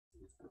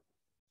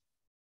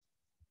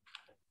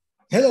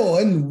Hello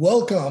and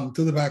welcome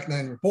to the Back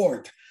Nine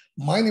Report.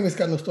 My name is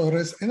Carlos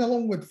Torres, and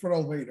along with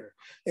Altvater,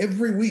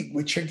 every week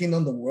we check in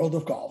on the world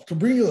of golf to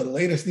bring you the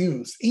latest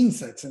news,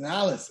 insights,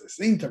 analysis,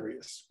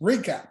 interviews,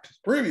 recaps,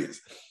 previews.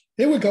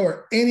 Here we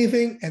cover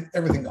anything and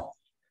everything golf.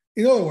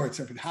 In other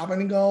words, if it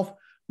happened in golf,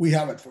 we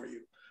have it for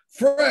you.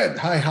 Fred,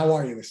 hi, how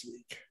are you this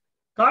week?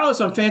 Carlos,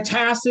 I'm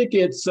fantastic.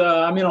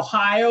 I'm in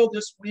Ohio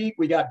this week.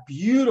 We got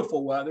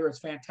beautiful weather. It's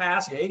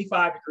fantastic.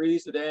 85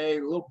 degrees today,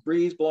 a little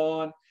breeze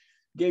blowing.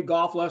 Gave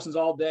golf lessons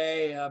all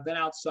day. Been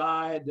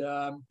outside.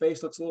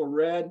 Face looks a little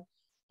red.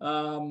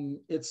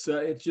 It's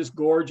just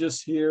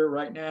gorgeous here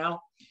right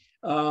now.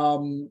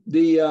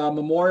 The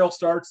memorial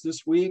starts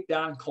this week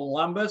down in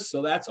Columbus,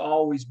 so that's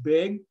always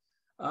big.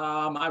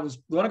 I was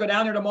going to go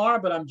down there tomorrow,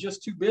 but I'm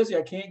just too busy.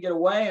 I can't get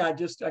away. I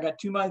got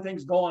too many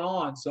things going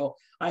on. So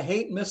I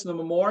hate missing the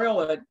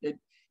memorial.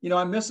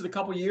 I missed it a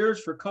couple of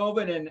years for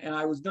COVID, and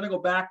I was going to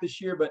go back this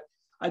year, but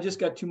I just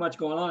got too much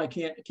going on. I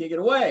can't get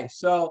away.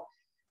 So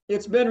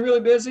it's been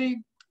really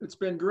busy. It's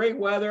been great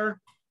weather.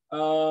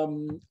 Got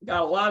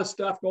a lot of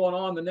stuff going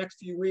on the next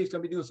few weeks.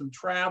 Gonna be doing some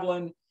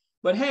traveling.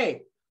 But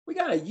hey, we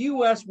got a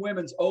U.S.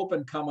 Women's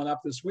Open coming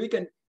up this week,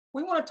 and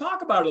we want to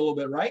talk about it a little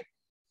bit, right?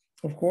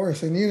 Of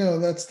course. And,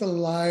 that's the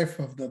life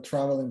of the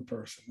traveling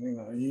person.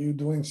 You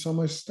doing so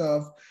much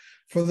stuff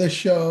for the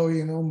show,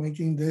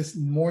 making this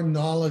more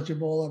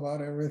knowledgeable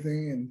about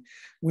everything. And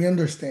we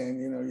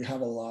understand, you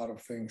have a lot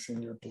of things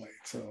in your plate.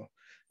 So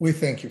we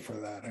thank you for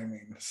that. I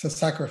mean, it's a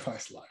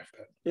sacrificed life.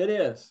 It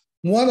is.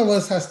 One of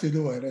us has to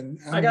do it, and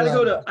I got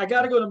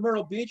to go to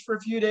Myrtle Beach for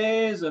a few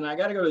days, and I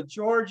got to go to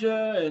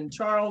Georgia and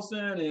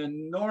Charleston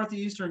and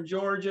northeastern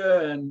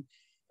Georgia, and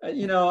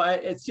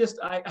it's just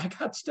I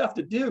got stuff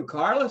to do,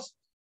 Carlos.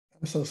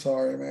 I'm so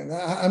sorry, man.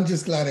 I'm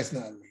just glad it's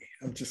not me.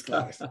 I'm just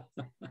glad it's not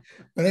me.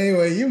 But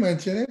anyway, you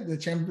mentioned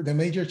it. The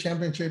major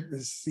championship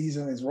this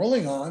season is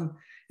rolling on,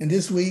 and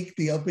this week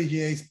the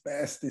LPGA's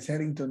best is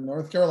heading to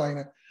North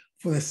Carolina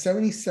for the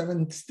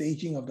 77th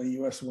staging of the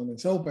U.S.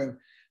 Women's Open,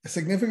 a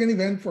significant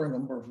event for a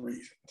number of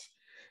reasons.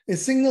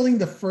 It's signaling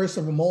the first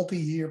of a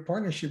multi-year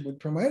partnership with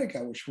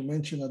ProMedica, which we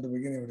mentioned at the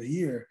beginning of the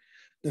year.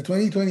 The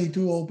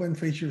 2022 Open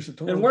features a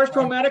total. And where's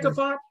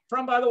ProMedica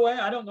from, by the way?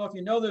 I don't know if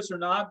you know this or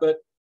not, but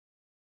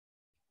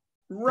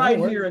right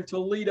here in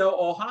Toledo,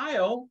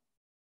 Ohio.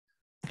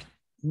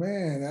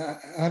 Man,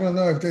 I don't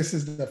know if this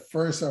is the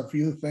first of a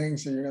few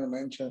things that you're going to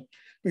mention,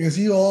 because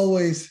you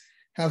always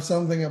have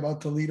something about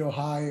Toledo,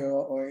 Ohio,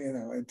 or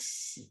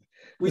it's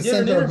we the did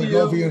center an interview, of the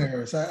golf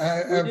universe.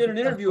 We did an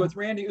interview with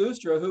Randy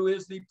Ustra, who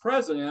is the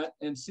president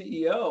and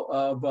CEO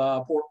of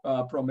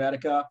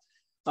ProMedica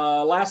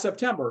last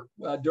September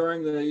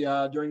during the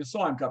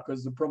Solheim Cup,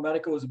 because the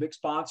ProMedica was a big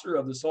sponsor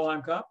of the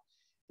Solheim Cup.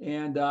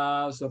 And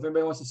so if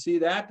anybody wants to see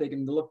that, they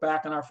can look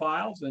back on our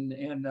files and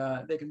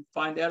they can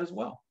find that as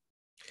well.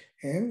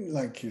 And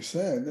like you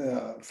said,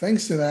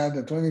 thanks to that,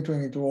 the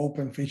 2022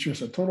 Open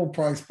features a total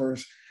prize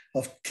purse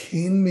of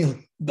 $10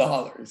 million.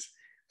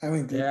 I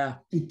mean, to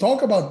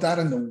talk about that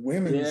in the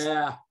women's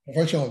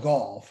professional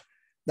golf,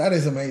 that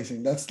is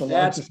amazing. That's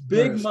largest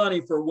big purse.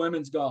 Money for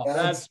women's golf.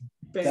 That's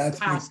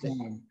fantastic.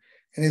 And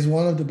it's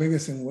one of the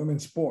biggest in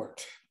women's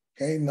sport.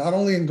 Okay, not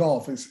only in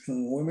golf, it's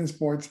in women's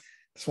sports.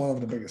 It's one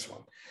of the biggest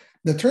ones.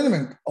 The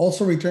tournament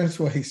also returns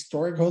to a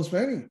historic host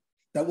venue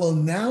that will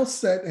now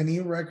set a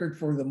new record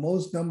for the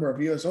most number of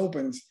U.S.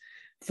 Opens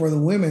for the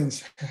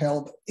women's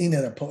held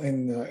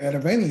at a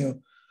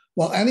venue.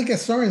 While Annika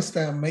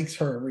Sorenstam makes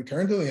her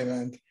return to the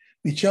event,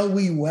 Michelle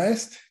Wee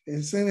West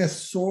is in a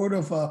sort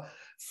of a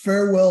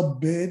farewell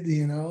bid,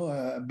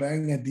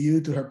 banging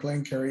adieu to her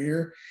playing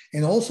career.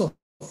 And also,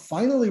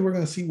 finally, we're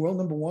going to see world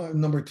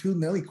number two,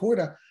 Nelly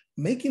Korda,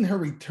 making her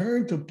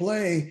return to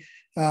play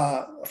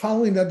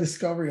following that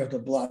discovery of the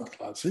blood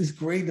clot. So it's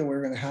great that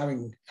we're going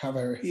to have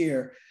her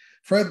here.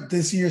 Fred,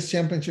 this year's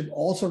championship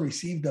also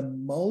received the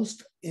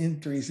most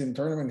entries in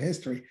tournament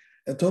history,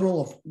 a total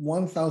of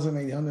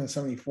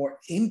 1,874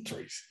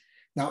 entries.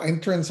 Now,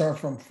 entrants are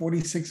from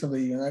 46 of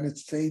the United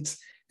States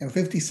and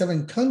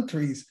 57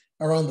 countries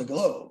around the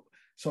globe.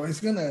 So it's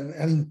going to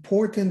an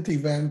important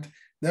event.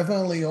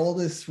 Definitely all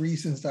these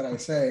reasons that I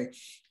say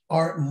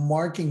are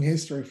marking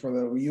history for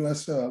the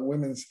U.S.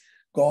 Women's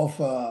Golf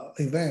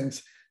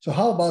events. So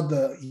how about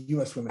the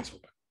U.S. Women's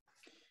Open?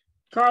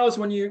 Carlos,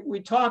 when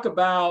we talk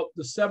about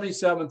the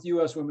 77th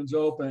U.S. Women's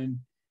Open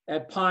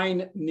at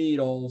Pine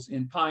Needles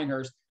in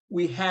Pinehurst,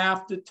 we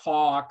have to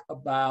talk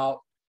about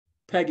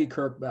Peggy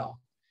Kirkbell.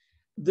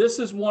 This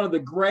is one of the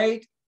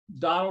great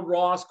Donald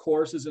Ross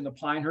courses in the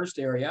Pinehurst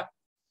area.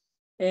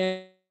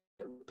 And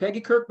Peggy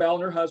Kirkbell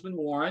and her husband,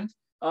 Warren,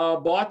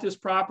 bought this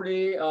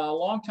property a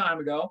long time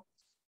ago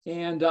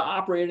and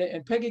operated it.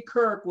 And Peggy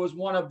Kirk was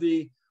one of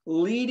the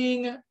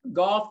leading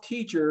golf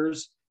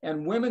teachers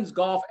and women's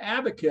golf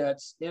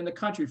advocates in the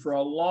country for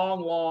a long,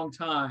 long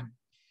time.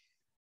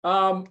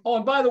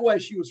 And by the way,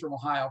 she was from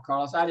Ohio,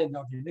 Carlos. I didn't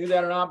know if you knew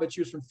that or not, but she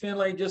was from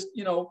Findlay, just,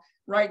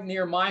 right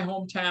near my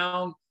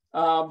hometown.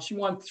 She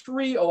won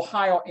 3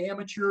 Ohio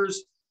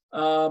amateurs.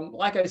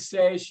 Like I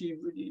say, she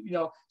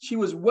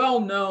was well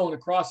known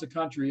across the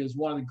country as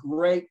one of the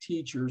great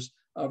teachers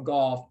of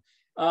golf.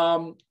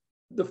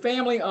 The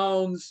family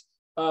owns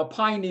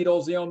Pine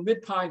Needles. They own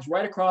Mid Pines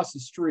right across the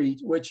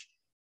street, which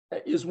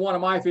is one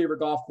of my favorite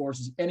golf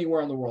courses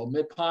anywhere in the world.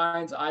 Mid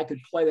Pines, I could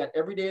play that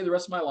every day of the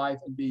rest of my life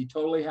and be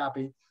totally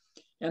happy.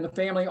 And the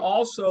family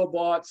also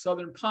bought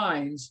Southern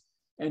Pines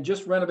and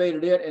just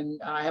renovated it.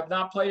 And I have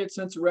not played it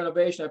since the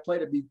renovation. I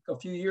played it a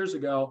few years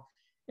ago.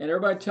 And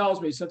everybody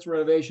tells me since the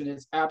renovation,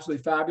 it's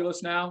absolutely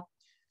fabulous now.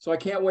 So I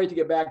can't wait to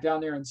get back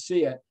down there and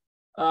see it.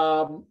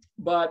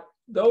 But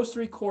those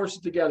three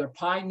courses together,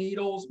 Pine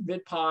Needles,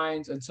 Mid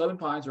Pines, and Southern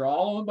Pines, are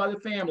all owned by the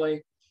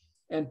family.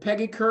 And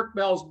Peggy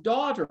Kirkbell's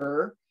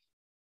daughter,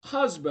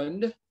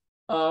 husband,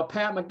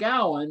 Pat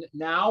McGowan,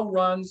 now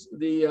runs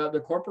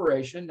the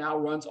corporation, now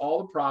runs all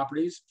the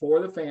properties for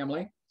the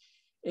family.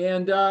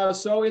 And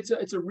so it's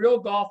a real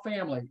golf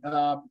family.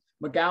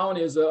 McGowan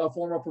is a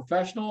former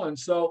professional, and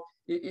so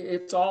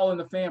it's all in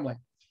the family.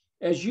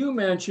 As you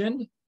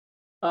mentioned,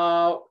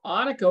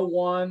 Annika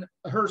won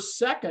her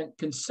second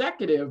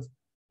consecutive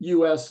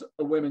U.S.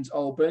 Women's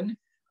Open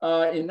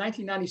in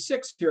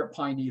 1996 here at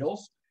Pine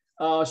Needles.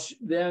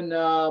 Then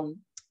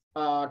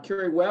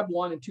Carrie Webb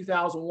won in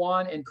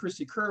 2001 and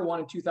Christy Kerr won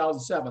in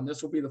 2007.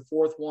 This will be the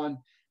fourth one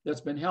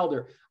that's been held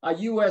there. A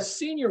U.S.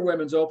 Senior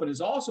Women's Open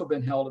has also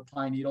been held at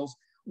Pine Needles,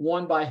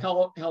 won by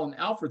Helen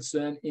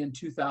Alfredson in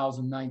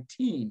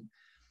 2019.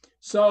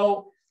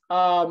 So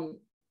Pine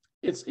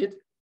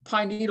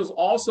Needles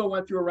also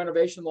went through a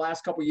renovation the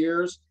last couple of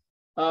years.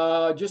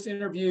 Just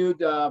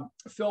interviewed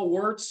Phil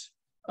Wirtz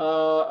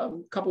a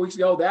couple weeks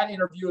ago. That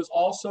interview is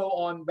also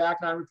on Back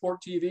Nine Report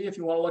TV if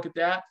you want to look at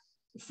that.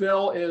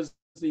 Phil is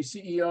the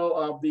CEO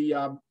of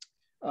the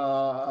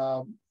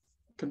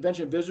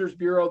Convention Visitors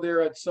Bureau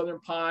there at Southern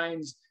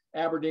Pines,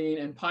 Aberdeen,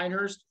 and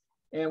Pinehurst.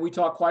 And we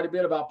talked quite a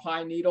bit about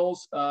Pine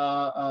Needles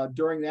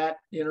during that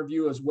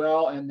interview as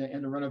well, and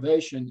the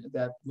renovation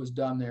that was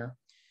done there.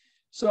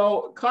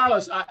 So,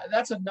 Carlos,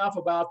 that's enough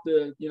about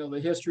the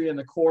history and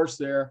the course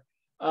there.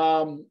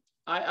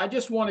 I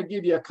just want to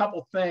give you a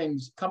couple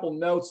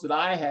notes that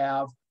I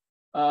have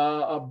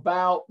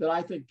about that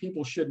I think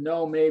people should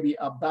know maybe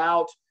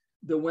about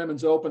the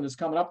Women's Open that's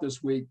coming up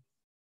this week.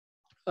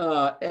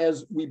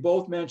 As we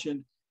both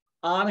mentioned,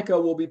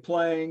 Annika will be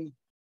playing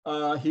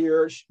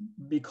here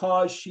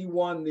because she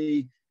won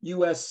the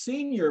U.S.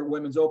 Senior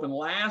Women's Open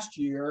last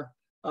year.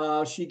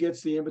 She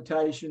gets the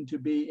invitation to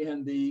be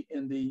in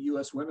the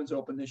U.S. Women's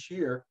Open this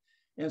year,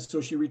 and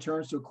so she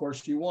returns to a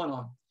course she won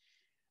on.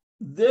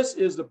 This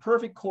is the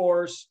perfect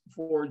course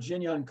for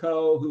Jin Young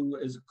Ko, who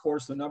is, of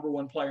course, the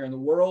 #1 player in the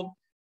world.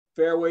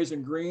 Fairways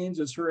and greens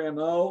is her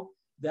MO.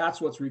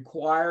 That's what's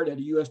required at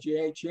a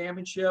USGA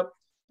championship,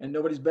 and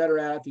nobody's better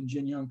at it than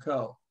Jin Young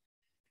Ko.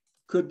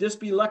 Could this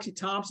be Lexi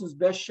Thompson's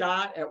best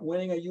shot at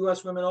winning a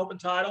U.S. Women's Open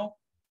title?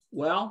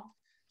 Well,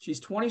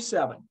 she's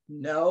 27.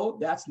 No,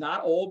 that's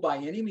not old by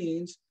any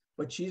means,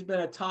 but she's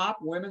been a top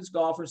women's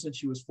golfer since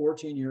she was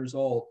 14 years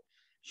old.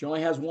 She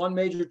only has one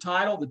major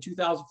title, the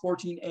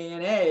 2014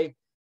 ANA.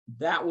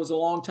 That was a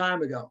long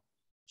time ago.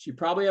 She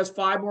probably has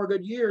 5 more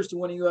good years to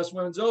win a U.S.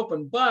 Women's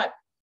Open, but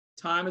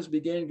time is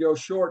beginning to grow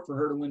short for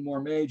her to win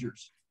more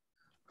majors.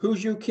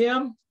 Hoo-Joo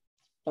Kim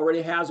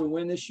already has a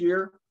win this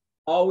year.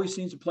 Always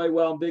seems to play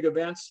well in big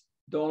events.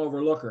 Don't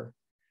overlook her.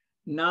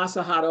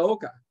 Nasa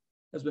Hataoka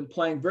has been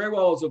playing very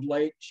well as of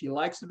late. She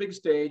likes the big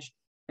stage,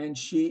 and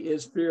she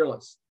is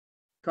fearless.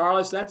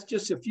 Carlos, that's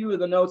just a few of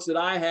the notes that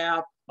I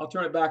have. I'll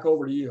turn it back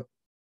over to you.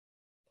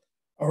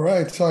 All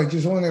right. So I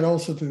just wanted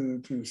also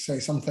to say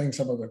some things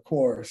about the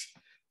course.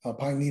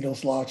 Pine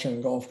Needles Lodge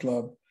and Golf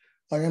Club,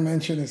 like I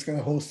mentioned, is going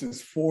to host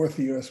its 4th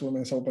U.S.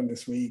 Women's Open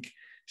this week.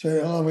 So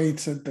it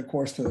elevates the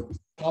course to the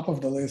top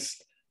of the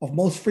list of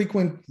most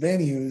frequent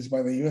venues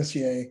by the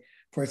USGA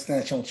for its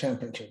national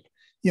championship.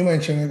 You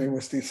mentioned it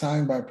was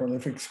designed by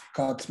prolific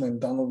Scotsman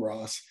Donald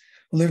Ross,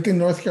 who lived in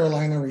North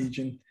Carolina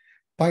region.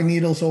 Pine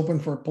Needles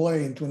opened for play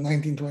in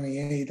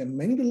 1928, and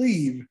many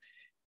believe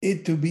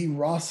it to be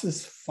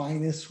Ross's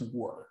finest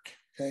work.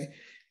 Okay,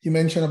 you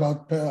mentioned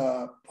about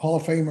Hall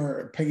of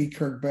Famer Peggy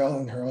Kirkbell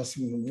and her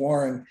husband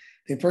Warren.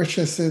 They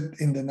purchased it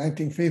in the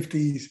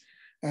 1950s,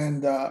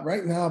 and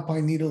right now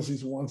Pine Needles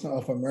is one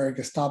of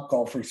America's top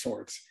golf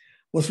resorts.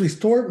 Was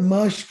restored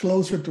much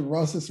closer to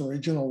Ross's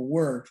original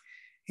work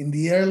in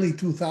the early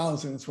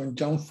 2000s when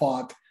John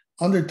Fott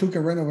undertook a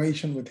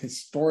renovation with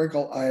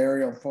historical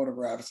aerial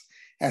photographs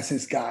as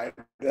his guide.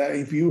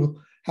 If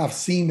you have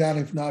seen that,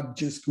 if not,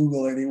 just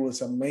Google it. It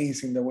was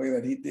amazing the way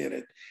that he did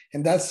it.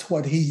 And that's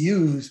what he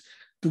used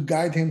to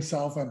guide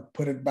himself and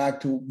put it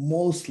back to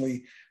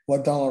mostly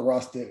what Donald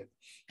Ross did.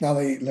 Now,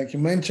 like you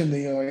mentioned,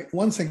 they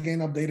once again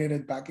updated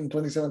it back in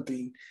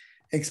 2017,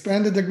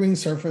 expanded the green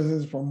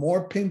surfaces for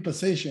more pin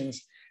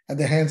positions at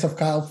the hands of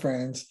Kyle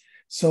Franz.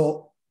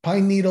 So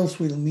Pine Needles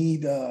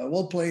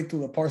will play to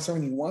the par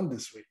 71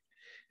 this week.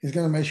 He's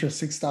going to measure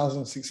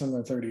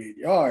 6,638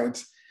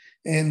 yards.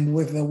 And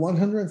with the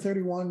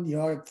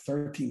 131-yard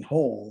third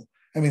hole,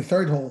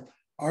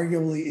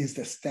 arguably is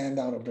the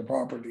standout of the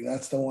property.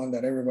 That's the one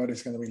that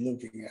everybody's going to be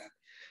looking at.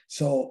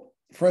 So,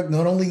 Fred,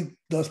 not only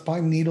does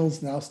Pine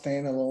Needles now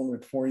stand alone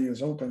with 4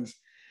 U.S. Opens,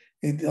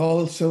 It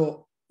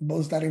also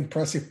boasts that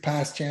impressive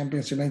past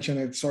champions. You mentioned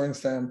it,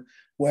 Sorenstam,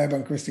 Webb,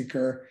 and Christy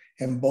Kerr,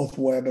 and both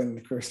Webb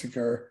and Christy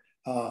Kerr,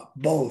 Webb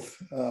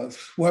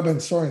and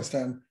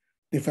Sorenstam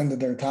defended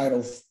their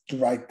titles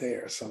right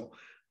there. So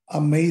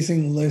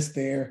amazing list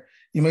there.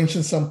 You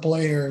mentioned some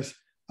players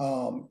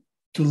to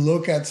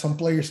look at, some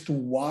players to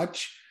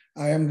watch.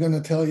 I am going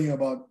to tell you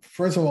about,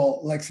 first of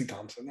all, Lexi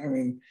Thompson. I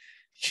mean,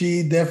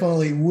 she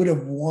definitely would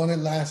have won it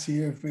last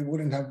year if it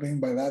wouldn't have been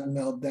by that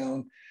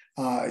meltdown.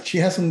 She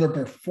has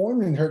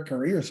underperformed in her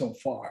career so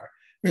far,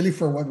 really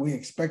for what we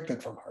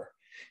expected from her.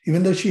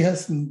 Even though she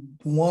hasn't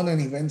won an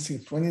event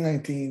since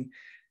 2019,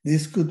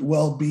 this could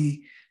well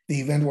be the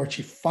event where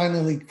she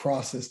finally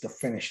crosses the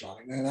finish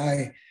line. And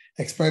I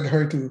expect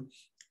her to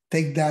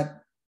take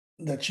that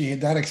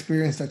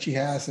experience that she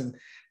has and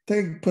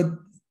put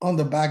on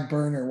the back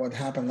burner what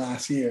happened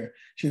last year.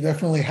 She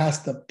definitely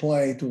has to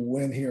play to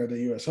win here at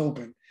the US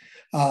Open.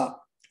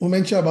 We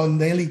mentioned about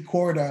Nelly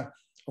Korda.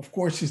 Of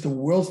course, she's the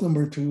world's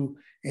number 2.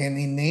 And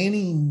in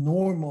any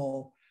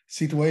normal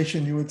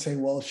situation, you would say,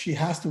 well, she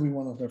has to be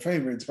one of the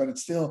favorites, but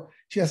it's still,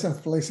 she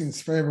hasn't played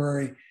since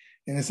February,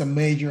 and it's a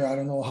major. I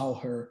don't know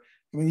how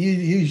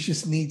you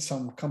just need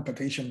some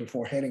competition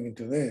before heading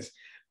into this.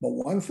 But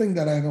one thing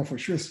that I know for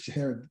sure is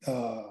her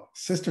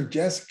sister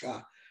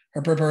Jessica.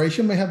 Her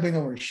preparation may have been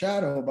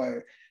overshadowed by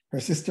her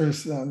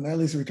sister's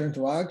Nelly's return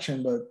to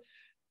action, but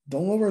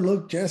don't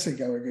overlook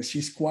Jessica because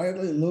she's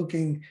quietly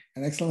looking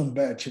an excellent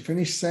bet. She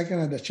finished second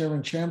at the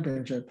Chevron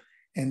Championship,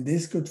 and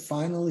this could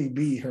finally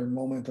be her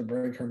moment to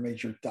break her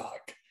major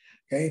duck.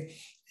 Okay,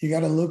 you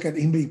got to look at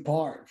Inbee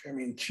Park. I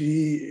mean,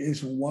 she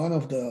is one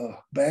of the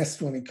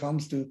best when it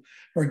comes to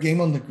her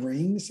game on the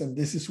greens, and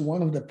this is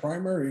one of the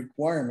primary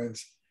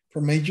requirements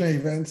for major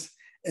events,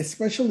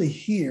 especially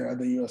here at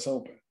the US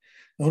Open.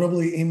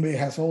 Notably, Inbee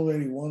has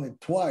already won it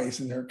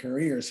twice in her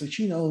career, so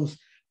she knows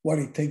what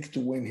it takes to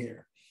win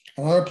here.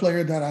 Another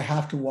player that I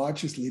have to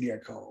watch is Lydia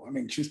Ko. I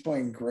mean, she's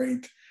playing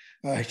great.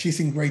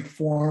 She's in great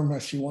form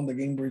as she won the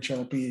Cambridge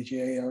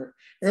LPGA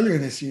earlier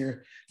this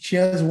year. She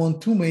has won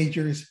two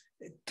major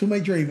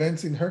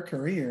events in her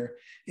career,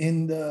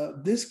 and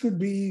this could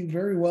be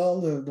very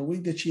well the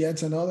week that she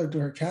adds another to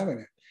her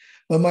cabinet.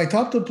 But my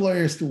top 2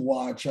 players to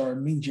watch are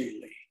Minjee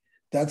Lee.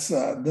 That's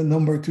the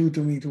number 2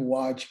 to me to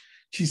watch.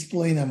 She's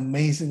playing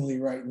amazingly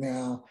right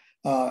now.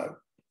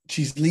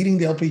 She's leading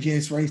the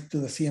LPGA's race to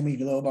the CME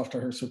Globe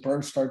after her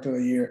superb start to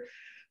the year.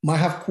 Might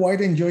have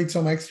quite enjoyed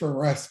some extra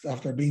rest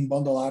after being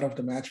bundled out of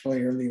the match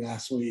play early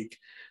last week.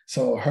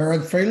 So her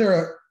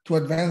failure to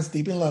advance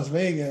deep in Las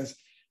Vegas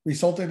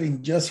resulted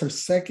in just her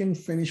second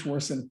finish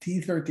worse than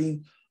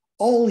T13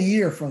 all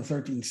year from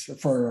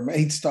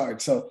 8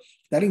 starts. So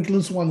that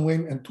includes 1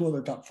 win and 2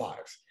 other top 5s.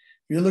 If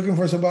you're looking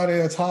for somebody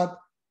that's hot,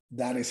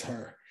 that is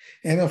her.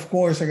 And of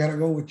course, I got to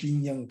go with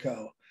Jin Young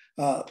Ko.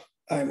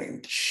 I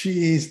mean,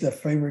 she is the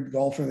favorite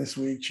golfer this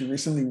week. She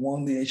recently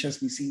won the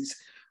HSBC's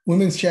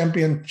Women's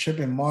Championship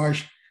in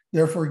March,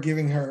 therefore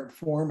giving her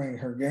form and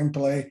her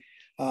gameplay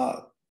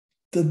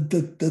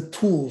the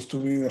tools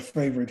to be the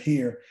favorite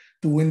here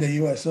to win the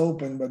US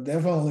Open. But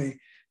definitely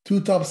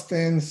 2 top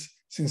 10s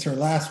since her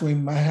last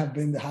win might have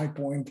been the high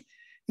point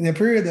in a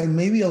period that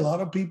maybe a lot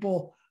of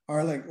people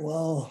are like,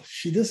 well,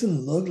 she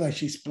doesn't look like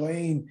she's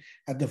playing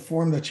at the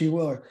form that she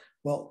will.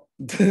 Well,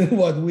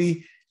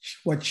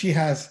 what she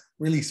has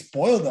really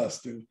spoiled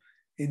us to.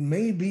 It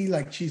may be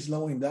like she's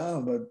slowing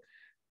down, but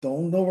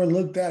don't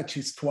overlook that.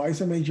 She's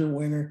twice a major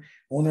winner,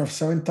 owner of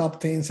 7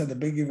 top 10s at the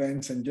big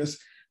events, and just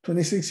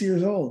 26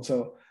 years old.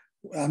 So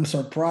I'm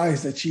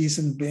surprised that she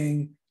isn't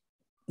being,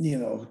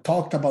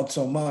 talked about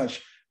so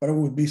much, but I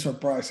would be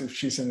surprised if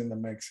she's in the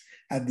mix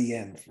at the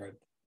end, Fred.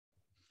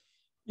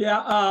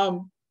 Yeah, a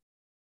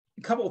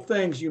couple of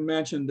things you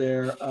mentioned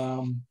there.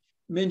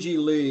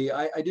 Minjee Lee,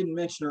 I didn't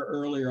mention her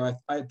earlier.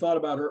 I thought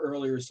about her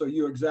earlier, so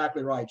you're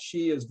exactly right.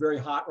 She is very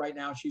hot right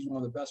now. She's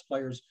one of the best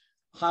players,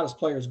 hottest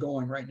players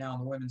going right now in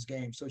the women's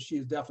game. So she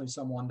is definitely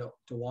someone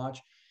to watch.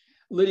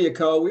 Lydia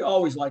Ko, we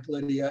always like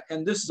Lydia,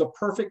 and this is a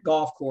perfect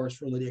golf course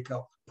for Lydia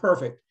Ko.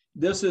 Perfect.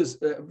 This is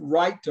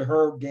right to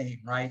her game,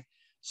 right?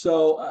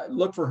 So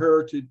look for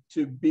her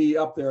to be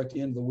up there at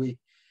the end of the week.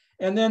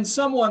 And then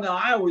someone that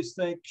I always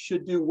think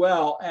should do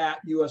well at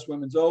U.S.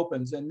 Women's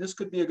Opens, and this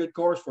could be a good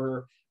course for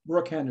her,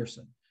 Brooke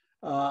Henderson.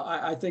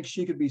 I think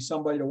she could be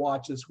somebody to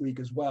watch this week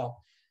as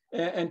well.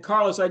 And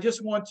Carlos, I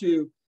just want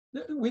to,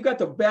 we got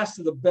the best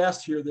of the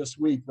best here this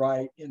week,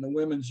 right, in the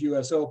Women's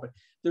U.S. Open.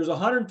 There's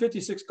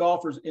 156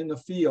 golfers in the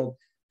field.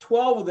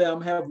 12 of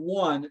them have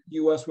won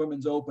U.S.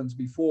 Women's Opens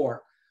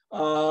before,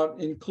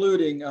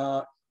 including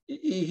Ariya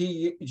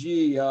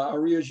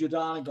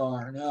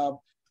Jutanugarn,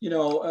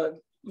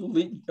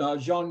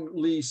 Zhang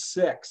Li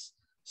 6,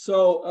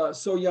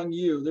 So Young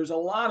Yu. There's a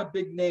lot of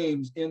big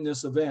names in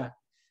this event.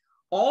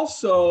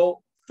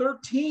 Also,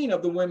 13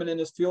 of the women in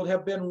this field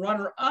have been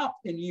runner-up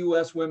in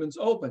U.S. Women's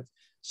Opens.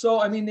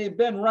 So, I mean, they've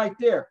been right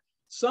there.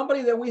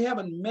 Somebody that we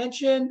haven't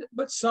mentioned,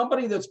 but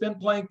somebody that's been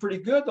playing pretty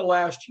good the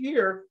last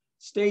year,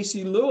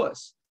 Stacey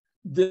Lewis.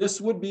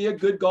 This would be a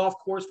good golf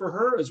course for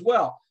her as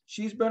well.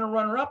 She's been a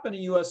runner-up in the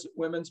U.S.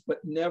 women's, but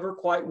never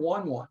quite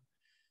won one.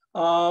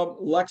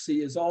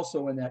 Lexi is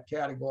also in that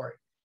category.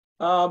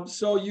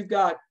 So you've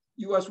got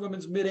U.S.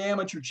 women's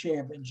mid-amateur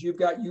champions. You've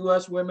got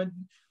U.S.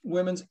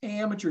 women's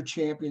amateur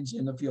champions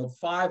in the field,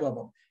 5 of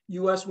them.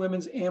 U.S.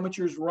 women's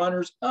amateurs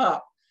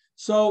runners-up.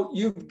 So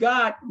you've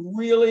got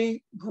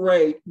really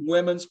great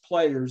women's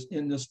players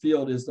in this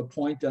field is the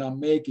point that I'm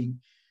making.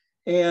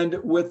 And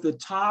with the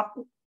top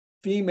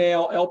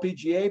female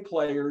LPGA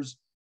players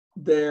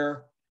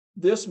there,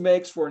 this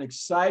makes for an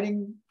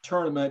exciting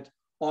tournament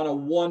on a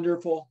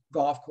wonderful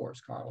golf course,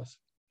 Carlos.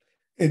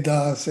 It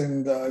does.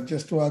 And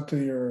just to add to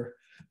your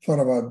thought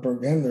about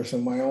Brooke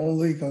Henderson, my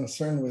only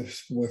concern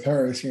with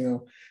her is,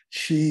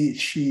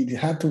 she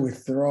had to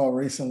withdraw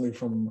recently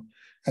from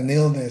an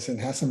illness and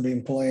hasn't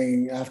been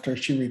playing after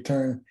she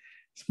returned.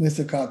 Missed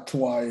the cut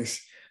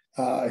twice.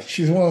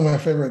 She's one of my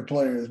favorite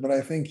players, but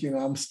I think,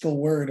 I'm still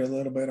worried a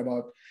little bit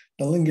about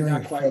the lingering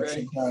effects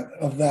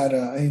of that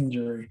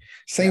injury.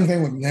 Same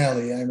thing with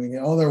Nelly. I mean,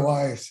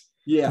 otherwise,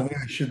 to me,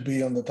 it should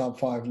be on the top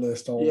 5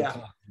 list all the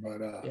time. But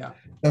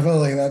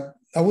definitely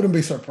I wouldn't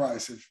be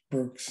surprised if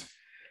Brooke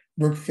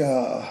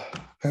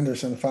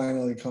Henderson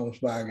finally comes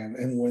back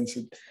and wins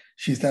it.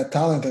 She's that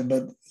talented.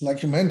 But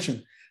like you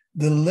mentioned,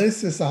 the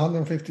list is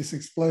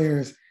 156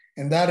 players,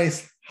 and that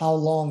is how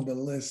long the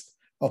list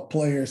of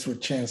players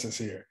with chances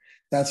here.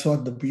 That's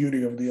what the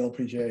beauty of the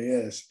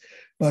LPGA is.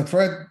 But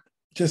Fred,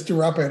 just to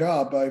wrap it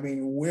up, I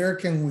mean, where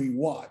can we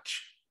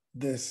watch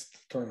this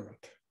tournament?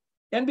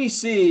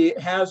 NBC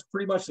has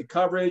pretty much the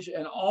coverage,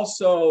 and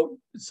also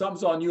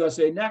some's on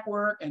USA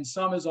Network and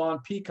some is on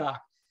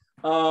Peacock.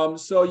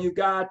 So you've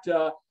got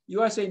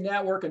USA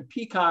Network and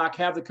Peacock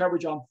have the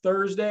coverage on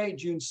Thursday,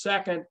 June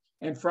 2nd,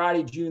 and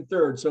Friday, June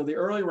 3rd. So the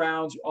early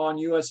rounds on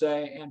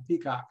USA and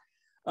Peacock.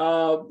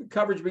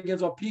 Coverage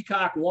begins on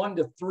Peacock 1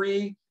 to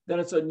 3, then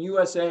it's on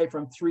USA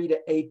from 3 to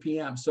 8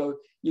 p.m. So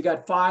you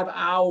got 5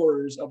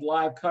 hours of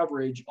live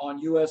coverage on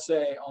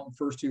USA on the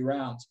first 2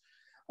 rounds.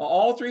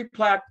 All 3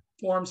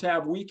 platforms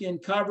have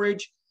weekend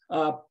coverage.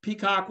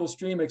 Peacock will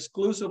stream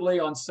exclusively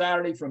on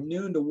Saturday from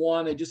noon to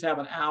 1. They just have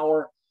an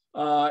hour.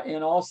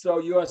 And also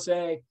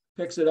USA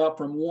picks it up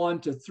from 1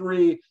 to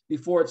 3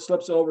 before it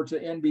slips over to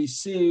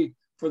NBC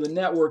for the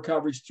network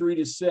coverage 3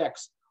 to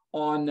 6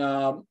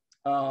 on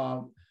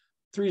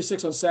 3 to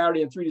 6 on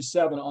Saturday and 3 to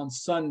 7 on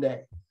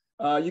Sunday.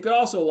 You could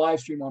also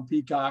live stream on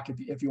Peacock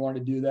if you want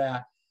to do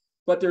that.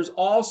 But there's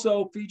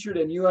also featured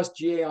in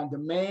USGA On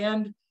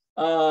Demand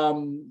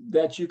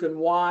that you can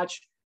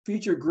watch.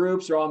 Featured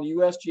groups are on the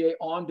USGA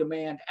On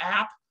Demand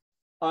app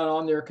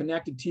on their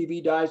connected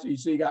TV device.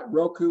 So you got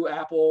Roku,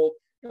 Apple,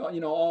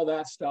 all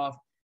that stuff.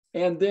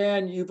 And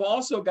then you've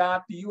also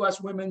got the US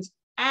Women's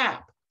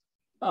app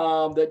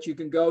that you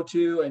can go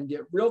to and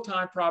get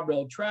real-time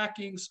probability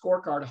tracking,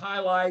 scorecard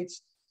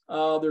highlights.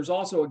 There's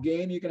also a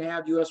game you can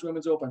have, US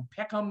Women's Open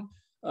Pick'em.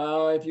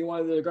 If you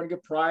want, they're going to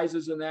get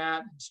prizes in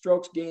that,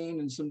 strokes gained,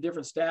 and some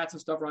different stats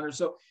and stuff around there.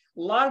 So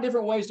a lot of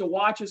different ways to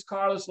watch this,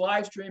 Carlos,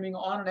 live streaming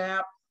on an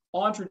app,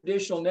 on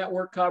traditional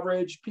network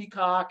coverage,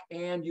 Peacock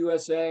and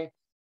USA.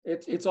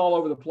 It's all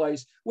over the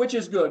place, which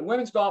is good.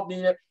 Women's golf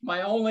need it.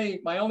 My only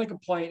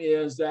complaint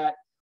is that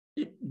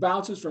it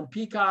bounces from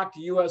Peacock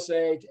to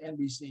USA to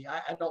NBC.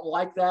 I don't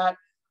like that.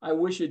 I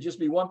wish it'd just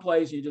be one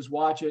place and you just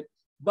watch it.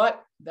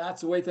 But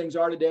that's the way things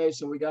are today,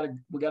 so we gotta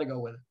go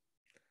with it.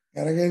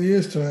 Gotta get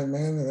used to it,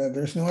 man.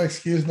 There's no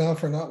excuse now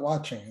for not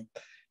watching it.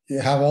 You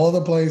have all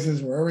the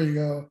places, wherever you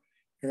go,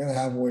 you're gonna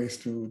have ways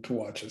to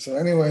watch it. So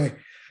anyway,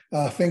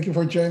 thank you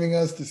for joining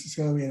us. This is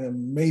gonna be an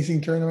amazing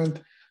tournament.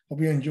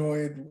 Hope you enjoy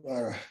it.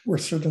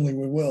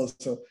 We will.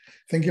 So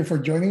thank you for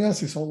joining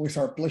us. It's always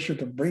our pleasure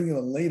to bring you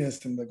the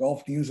latest in the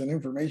golf news and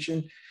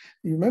information.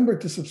 Remember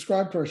to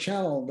subscribe to our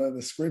channel. The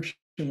description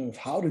of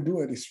how to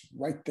do it is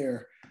right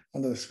there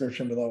on the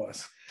description below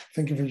us.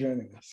 Thank you for joining us.